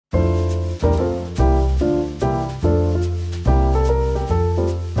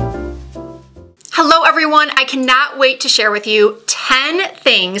Hello everyone, I cannot wait to share with you 10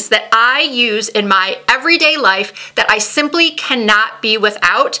 things that I use in my everyday life that I simply cannot be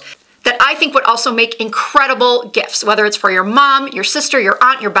without, that I think would also make incredible gifts, whether it's for your mom, your sister, your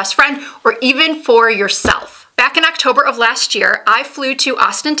aunt, your best friend, or even for yourself. Back in October of last year, I flew to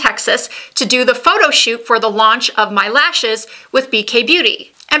Austin, Texas to do the photo shoot for the launch of my lashes with BK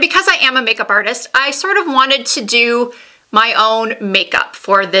Beauty. And because I am a makeup artist, I sort of wanted to do my own makeup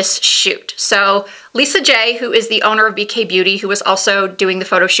for this shoot. So Lisa J, who is the owner of BK Beauty, who was also doing the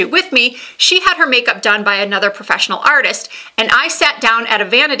photo shoot with me, she had her makeup done by another professional artist, and I sat down at a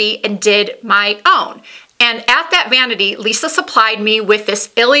vanity and did my own. And at that vanity, Lisa supplied me with this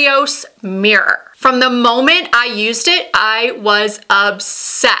Ilios mirror. From the moment I used it, I was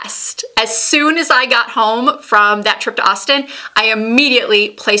obsessed. As soon as I got home from that trip to Austin, I immediately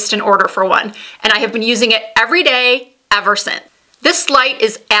placed an order for one, and I have been using it every day ever since. This light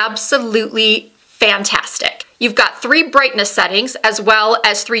is absolutely fantastic. You've got 3 brightness settings as well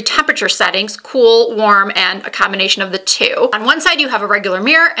as 3 temperature settings, cool, warm, and a combination of the 2. On one side you have a regular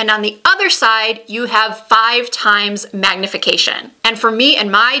mirror, and on the other side you have 5 times magnification. And for me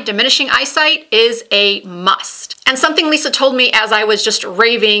and my diminishing eyesight is a must. And something Lisa told me as I was just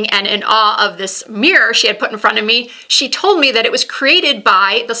raving and in awe of this mirror she had put in front of me, she told me that it was created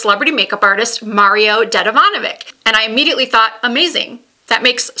by the celebrity makeup artist Mario Dedivanovic. And I immediately thought, amazing. That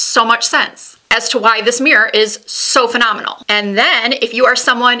makes so much sense as to why this mirror is so phenomenal. And then if you are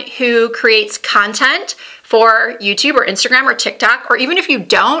someone who creates content for YouTube or Instagram or TikTok, or even if you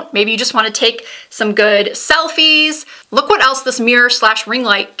don't, maybe you just want to take some good selfies, look what else this mirror / ring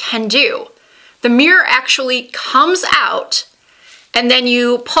light can do. The mirror actually comes out, and then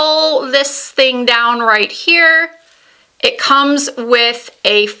you pull this thing down right here. It comes with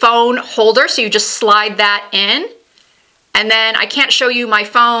a phone holder, so you just slide that in. And then I can't show you my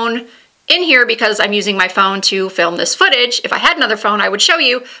phone in here because I'm using my phone to film this footage. If I had another phone, I would show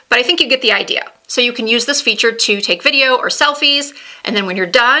you, but I think you get the idea. So you can use this feature to take video or selfies, and then when you're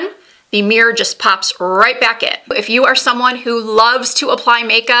done, the mirror just pops right back in. If you are someone who loves to apply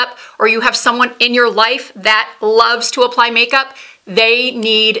makeup, or you have someone in your life that loves to apply makeup, they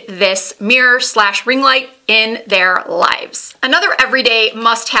need this mirror / ring light in their lives. Another everyday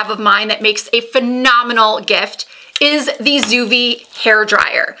must-have of mine that makes a phenomenal gift is the Zuvi hair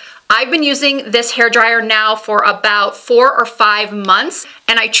dryer. I've been using this hair dryer now for about 4 or 5 months,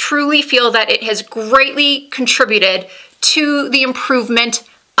 and I truly feel that it has greatly contributed to the improvement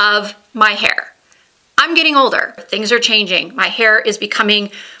of my hair. I'm getting older. Things are changing. My hair is becoming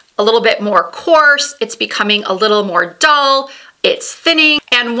a little bit more coarse. It's becoming a little more dull. It's thinning.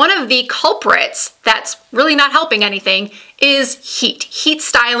 And one of the culprits that's really not helping anything is heat. Heat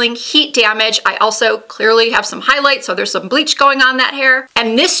styling, heat damage. I also clearly have some highlights, so there's some bleach going on that hair.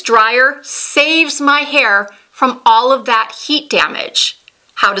 And this dryer saves my hair from all of that heat damage.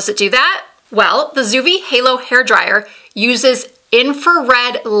 How does it do that? Well, the Zuvi Halo hair dryer uses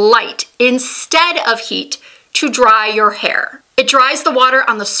infrared light instead of heat to dry your hair. It dries the water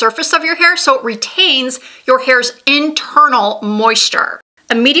on the surface of your hair, so it retains your hair's internal moisture.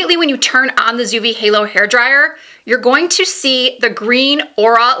 Immediately when you turn on the Zuvi Halo hair dryer, you're going to see the green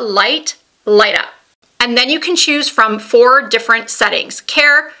aura light light up. And then you can choose from 4 different settings: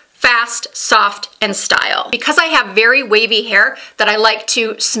 care, fast, soft, and style. Because I have very wavy hair that I like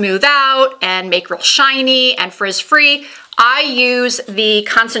to smooth out and make real shiny and frizz-free, I use the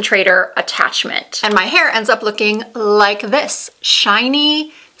concentrator attachment. And my hair ends up looking like this: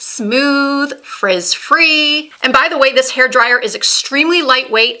 shiny, smooth, frizz-free. And by the way, this hair dryer is extremely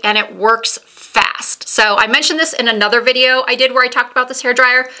lightweight and it works fast. So I mentioned this in another video I did where I talked about this hair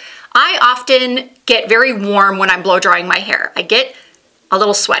dryer. I often get very warm when I'm blow drying my hair. I get a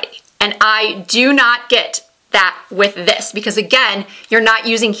little sweaty, and I do not get that with this because, again, you're not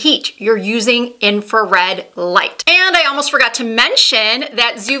using heat, you're using infrared light. And I almost forgot to mention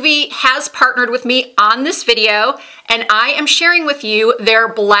that Zuvi has partnered with me on this video, and I am sharing with you their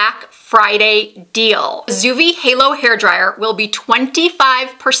Black Friday deal. Zuvi Halo hair dryer will be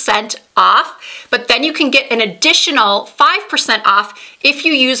 25% off, but then you can get an additional 5% off if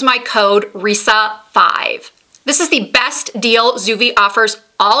you use my code RISA5. This is the best deal Zuvi offers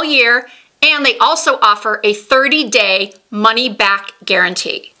all year, and they also offer a 30-day money-back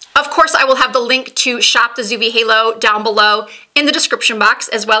guarantee. Of course, I will have the link to shop the Zuvi Halo down below in the description box,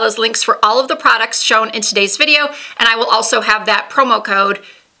 as well as links for all of the products shown in today's video, and I will also have that promo code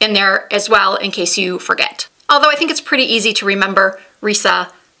in there as well in case you forget. Although I think it's pretty easy to remember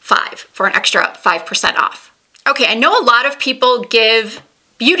RISA5 for an extra 5% off. Okay, I know a lot of people give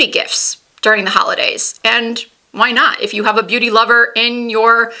beauty gifts during the holidays, and why not? If you have a beauty lover in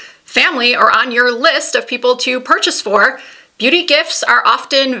your family or on your list of people to purchase for, beauty gifts are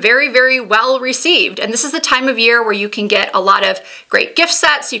often very, very well received. And this is the time of year where you can get a lot of great gift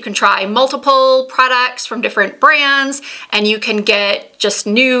sets. You can try multiple products from different brands, and you can get just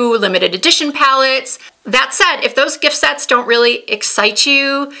new limited edition palettes. That said, if those gift sets don't really excite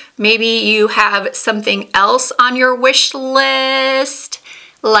you, maybe you have something else on your wish list,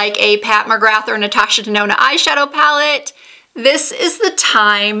 like a Pat McGrath or Natasha Denona eyeshadow palette, this is the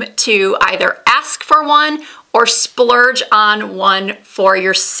time to either ask for one or splurge on one for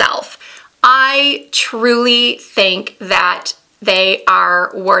yourself. I truly think that they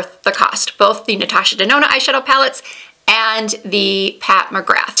are worth the cost, both the Natasha Denona eyeshadow palettes and the Pat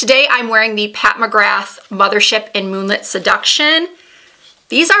McGrath. Today I'm wearing the Pat McGrath Mothership in Moonlit Seduction.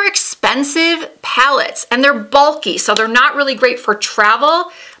 These are expensive palettes and they're bulky, so they're not really great for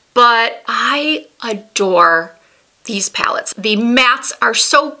travel, but I adore these palettes. The mattes are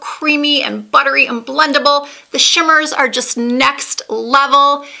so creamy and buttery and blendable. The shimmers are just next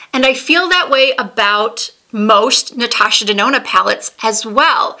level, and I feel that way about most Natasha Denona palettes as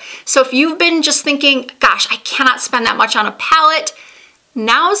well. So if you've been just thinking, gosh, I cannot spend that much on a palette,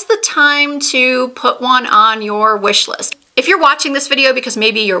 now's the time to put one on your wish list. If you're watching this video because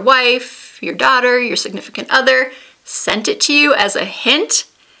maybe your wife, your daughter, your significant other sent it to you as a hint,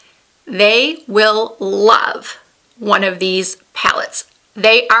 they will love one of these palettes.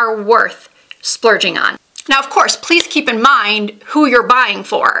 They are worth splurging on. Now, of course, please keep in mind who you're buying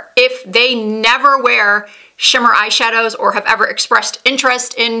for. If they never wear shimmer eyeshadows or have ever expressed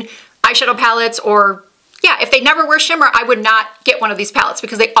interest in eyeshadow palettes, or yeah, if they never wear shimmer, I would not get one of these palettes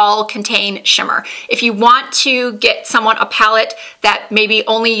because they all contain shimmer. If you want to get someone a palette that maybe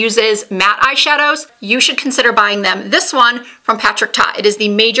only uses matte eyeshadows, you should consider buying them. This one from Patrick Ta. It is the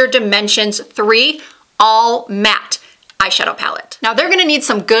Major Dimensions 3 All Matte eyeshadow palette. Now they're gonna need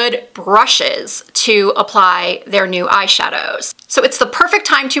some good brushes to apply their new eyeshadows. So it's the perfect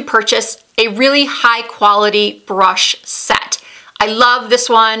time to purchase a really high quality brush set. I love this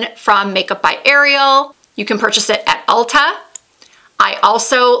one from Makeup by Ariel. You can purchase it at Ulta. I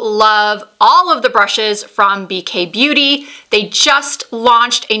also love all of the brushes from BK Beauty. They just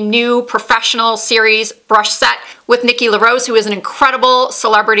launched a new professional series brush set with Nikki LaRose, who is an incredible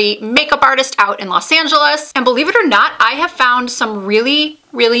celebrity makeup artist out in Los Angeles. And believe it or not, I have found some really,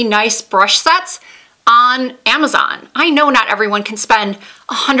 really nice brush sets on Amazon. I know not everyone can spend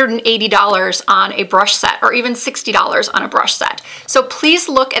 $180 on a brush set or even $60 on a brush set. So please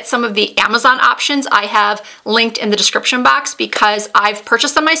look at some of the Amazon options I have linked in the description box because I've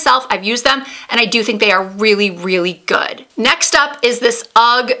purchased them myself, I've used them, and I do think they are really, really good. Next up is this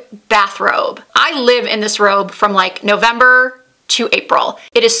UGG bathrobe. I live in this robe from like November to April.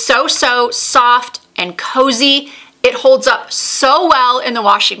 It is so soft and cozy. It holds up so well in the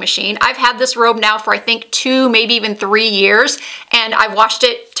washing machine. I've had this robe now for I think 2, maybe even 3 years, and I've washed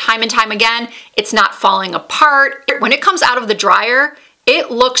it time and time again. It's not falling apart. When it comes out of the dryer,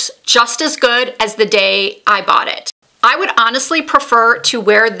 it looks just as good as the day I bought it. I would honestly prefer to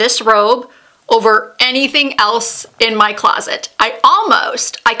wear this robe over anything else in my closet.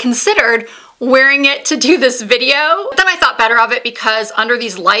 I considered wearing it to do this video. But then I thought better of it because under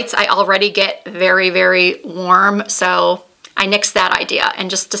these lights, I already get very, very warm. So I nixed that idea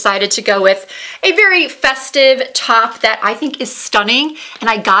and just decided to go with a very festive top that I think is stunning. And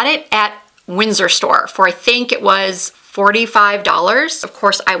I got it at Windsor store for, I think it was $45. Of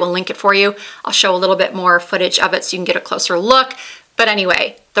course, I will link it for you. I'll show a little bit more footage of it so you can get a closer look. But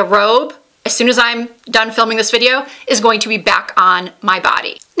anyway, the robe, as soon as I'm done filming this video, is going to be back on my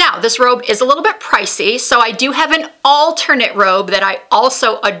body. Now, this robe is a little bit pricey, so I do have an alternate robe that I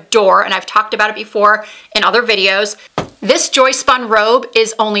also adore, and I've talked about it before in other videos. This Joy Spun robe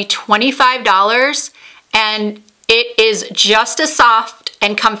is only $25, and it is just as soft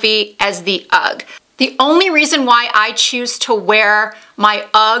and comfy as the UGG. The only reason why I choose to wear my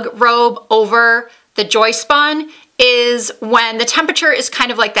UGG robe over the Joy Spun is when the temperature is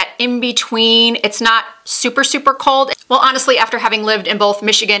kind of like that in between. It's not super, super cold. Well, honestly, after having lived in both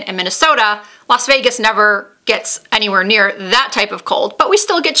Michigan and Minnesota, Las Vegas never gets anywhere near that type of cold, but we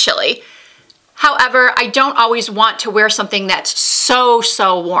still get chilly. However, I don't always want to wear something that's so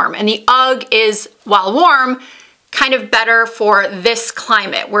warm. And the UGG is, while warm, kind of better for this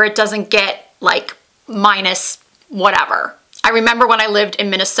climate where it doesn't get like minus whatever. I remember when I lived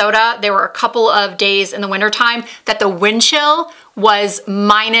in Minnesota, there were a couple of days in the wintertime that the wind chill was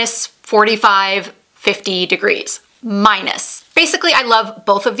minus 45, 50 degrees. Minus. Basically, I love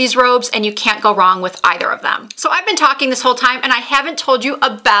both of these robes and you can't go wrong with either of them. So I've been talking this whole time and I haven't told you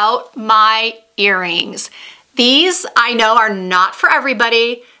about my earrings. These I know are not for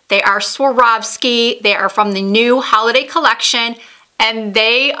everybody. They are Swarovski. They are from the new holiday collection, and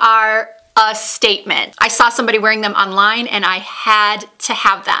they are a statement. I saw somebody wearing them online and I had to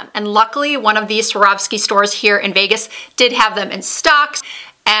have them. And luckily, one of these Swarovski stores here in Vegas did have them in stock,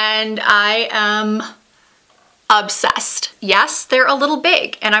 and I am obsessed. Yes, they're a little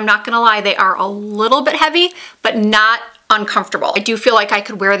big, and I'm not gonna lie, they are a little bit heavy, but not uncomfortable. I do feel like I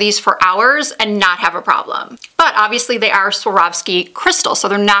could wear these for hours and not have a problem. But obviously they are Swarovski crystal, so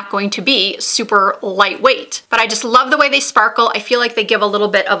they're not going to be super lightweight. But I just love the way they sparkle. I feel like they give a little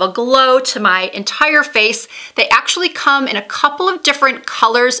bit of a glow to my entire face. They actually come in a couple of different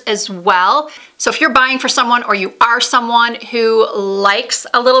colors as well. So if you're buying for someone, or you are someone who likes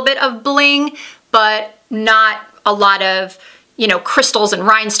a little bit of bling, but not a lot of, you know, crystals and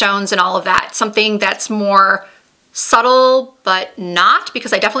rhinestones and all of that, something that's more subtle, but not,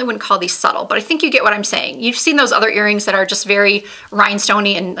 because I definitely wouldn't call these subtle, but I think you get what I'm saying. You've seen those other earrings that are just very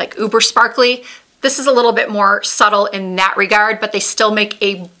rhinestoney and like uber sparkly. This is a little bit more subtle in that regard, but they still make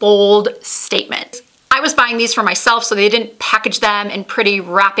a bold statement. I was buying these for myself, so they didn't package them in pretty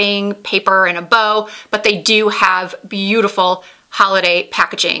wrapping paper and a bow, but they do have beautiful holiday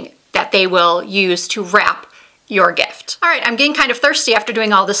packaging that they will use to wrap your gift. All right, I'm getting kind of thirsty after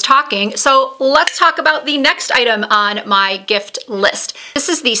doing all this talking, so let's talk about the next item on my gift list. This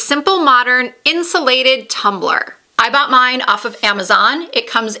is the Simple Modern Insulated Tumbler. I bought mine off of Amazon. It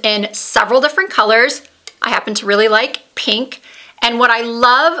comes in several different colors. I happen to really like pink. And what I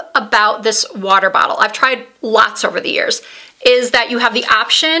love about this water bottle, I've tried lots over the years, is that you have the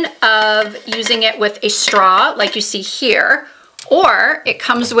option of using it with a straw, like you see here, or it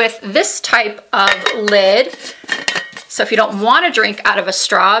comes with this type of lid. So if you don't want to drink out of a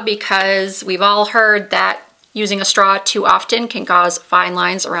straw, because we've all heard that using a straw too often can cause fine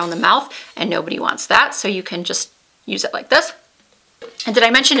lines around the mouth, and nobody wants that, so you can just use it like this. And did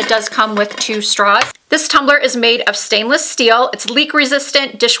I mention it does come with 2 straws? This tumbler is made of stainless steel. It's leak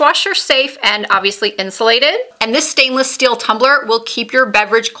resistant, dishwasher safe, and obviously insulated. And this stainless steel tumbler will keep your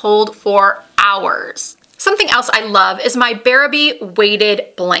beverage cold for hours. Something else I love is my Bearaby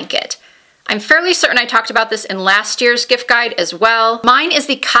weighted blanket. I'm fairly certain I talked about this in last year's gift guide as well. Mine is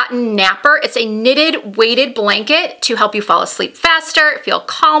the Cotton Napper. It's a knitted weighted blanket to help you fall asleep faster, feel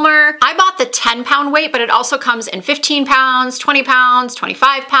calmer. I bought the 10-pound weight, but it also comes in 15 pounds, 20 pounds,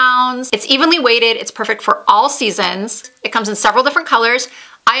 25 pounds. It's evenly weighted. It's perfect for all seasons. It comes in several different colors.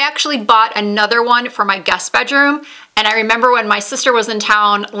 I actually bought another one for my guest bedroom, and I remember when my sister was in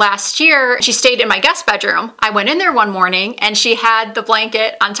town last year, she stayed in my guest bedroom. I went in there one morning and she had the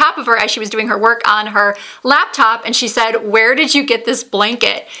blanket on top of her as she was doing her work on her laptop, and she said, "Where did you get this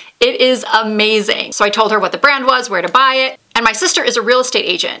blanket? It is amazing." So I told her what the brand was, where to buy it. And my sister is a real estate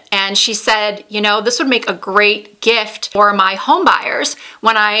agent, and she said, you know, this would make a great gift for my home buyers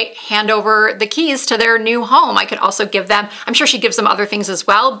when I hand over the keys to their new home. I could also give them, I'm sure she gives them other things as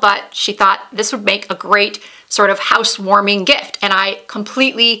well, but she thought this would make a great sort of housewarming gift. And I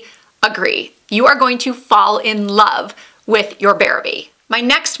completely agree. You are going to fall in love with your Bearaby. My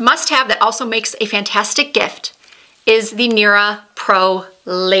next must-have that also makes a fantastic gift is the Nira Pro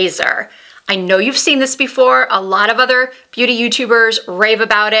Laser. I know you've seen this before. A lot of other beauty YouTubers rave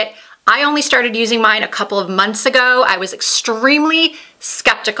about it. I only started using mine a couple of months ago. I was extremely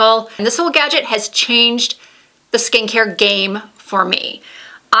skeptical, and this little gadget has changed the skincare game for me.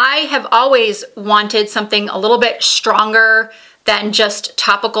 I have always wanted something a little bit stronger than just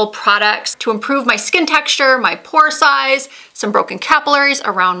topical products to improve my skin texture, my pore size, some broken capillaries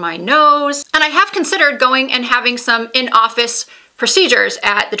around my nose. And I have considered going and having some in-office procedures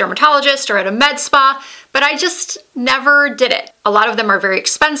at the dermatologist or at a med spa, but I just never did it. A lot of them are very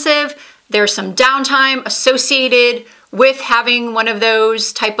expensive. There's some downtime associated with having one of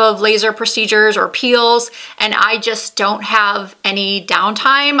those type of laser procedures or peels, and I just don't have any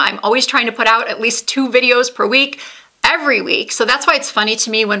downtime. I'm always trying to put out at least 2 videos per week, every week. So that's why it's funny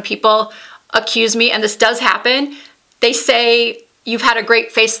to me when people accuse me, and this does happen, they say, "You've had a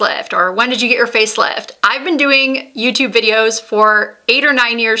great facelift," or "When did you get your facelift?" I've been doing YouTube videos for 8 or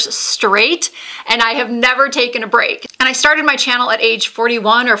 9 years straight, and I have never taken a break. And I started my channel at age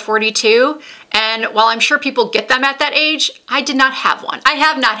 41 or 42, and while I'm sure people get them at that age, I did not have one. I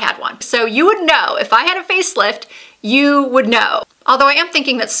have not had one. So you would know, if I had a facelift, you would know. Although I am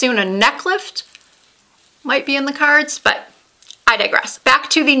thinking that soon a neck lift might be in the cards, but I digress. Back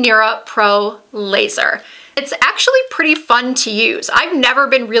to the Nira Pro Laser. It's actually pretty fun to use. I've never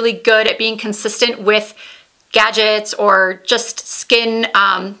been really good at being consistent with gadgets or just skin,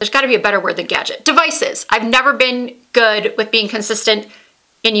 there's gotta be a better word than gadget, devices. I've never been good with being consistent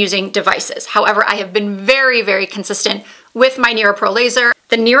in using devices. However, I have been very, very consistent with my NeuroPro laser.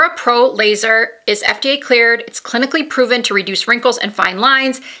 The NeuroPro laser is FDA cleared. It's clinically proven to reduce wrinkles and fine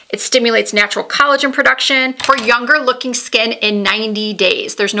lines. It stimulates natural collagen production for younger looking skin in 90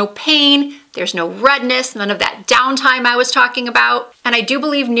 days. There's no pain, there's no redness, none of that downtime I was talking about. And I do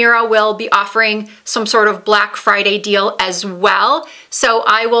believe Neuro will be offering some sort of Black Friday deal as well. So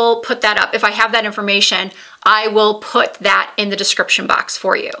I will put that up. If I have that information, I will put that in the description box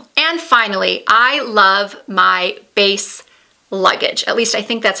for you. And finally, I love my base luggage. At least I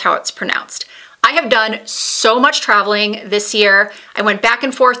think that's how it's pronounced. I have done so much traveling this year. I went back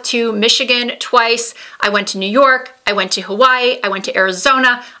and forth to Michigan twice. I went to New York. I went to Hawaii. I went to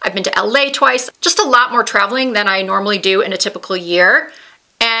Arizona. I've been to LA twice. Just a lot more traveling than I normally do in a typical year.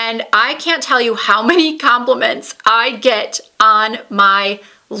 And I can't tell you how many compliments I get on my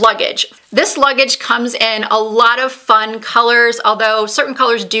luggage. This luggage comes in a lot of fun colors, although certain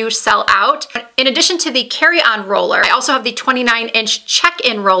colors do sell out. In addition to the carry-on roller, I also have the 29-inch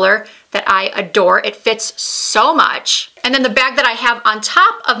check-in roller that I adore. It fits so much. And then the bag that I have on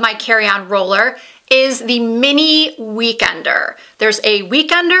top of my carry-on roller is the mini weekender. There's a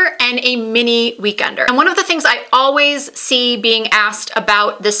weekender and a mini weekender. And one of the things I always see being asked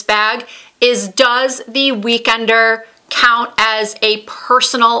about this bag is, does the weekender count as a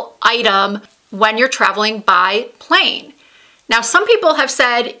personal item when you're traveling by plane? Now, some people have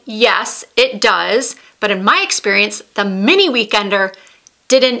said, yes, it does, but in my experience, the mini weekender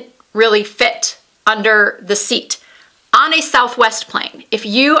didn't really fit under the seat. On a Southwest plane, if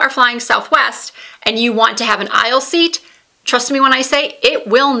you are flying Southwest and you want to have an aisle seat, trust me when I say it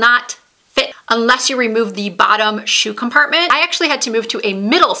will not fit unless you remove the bottom shoe compartment. I actually had to move to a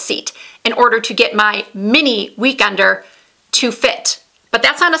middle seat in order to get my mini weekender to fit. But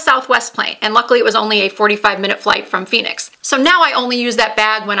that's on a Southwest plane, and luckily it was only a 45-minute flight from Phoenix. So now I only use that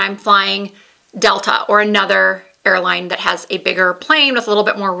bag when I'm flying Delta or another airline that has a bigger plane with a little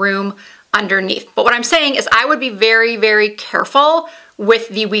bit more room underneath. But what I'm saying is I would be very, very careful with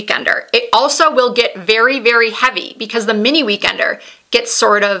the weekender. It also will get very, very heavy because the mini weekender gets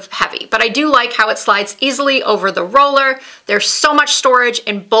sort of heavy. But I do like how it slides easily over the roller. There's so much storage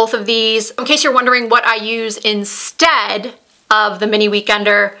in both of these. In case you're wondering what I use instead of the mini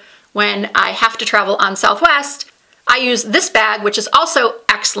weekender when I have to travel on Southwest, I use this bag, which is also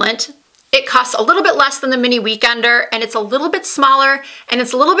excellent. It costs a little bit less than the mini weekender, and it's a little bit smaller, and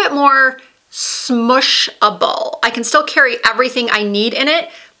it's a little bit more smushable. I can still carry everything I need in it,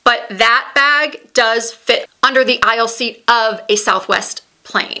 but that bag does fit under the aisle seat of a Southwest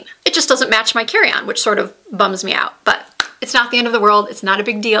plane. It just doesn't match my carry-on, which sort of bums me out, but it's not the end of the world. It's not a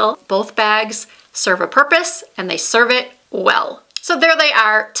big deal. Both bags serve a purpose, and they serve it well. So there they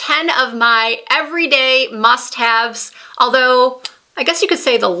are, 10 of my everyday must-haves, although I guess you could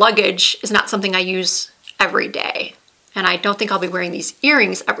say the luggage is not something I use every day. And I don't think I'll be wearing these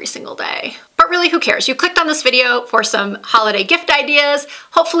earrings every single day. But really, who cares? You clicked on this video for some holiday gift ideas.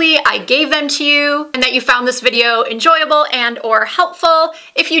 Hopefully I gave them to you and that you found this video enjoyable and or helpful.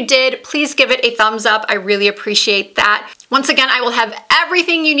 If you did, please give it a thumbs up. I really appreciate that. Once again, I will have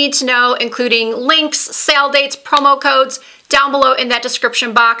everything you need to know, including links, sale dates, promo codes, down below in that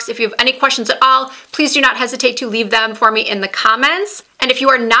description box. If you have any questions at all, please do not hesitate to leave them for me in the comments. And if you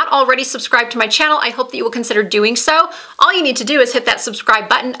are not already subscribed to my channel, I hope that you will consider doing so. All you need to do is hit that subscribe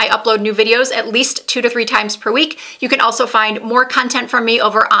button. I upload new videos at least 2 to 3 times per week. You can also find more content from me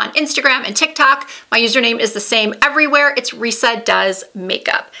over on Instagram and TikTok. My username is the same everywhere. It's Risa Does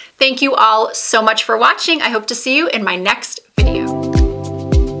Makeup. Thank you all so much for watching. I hope to see you in my next video.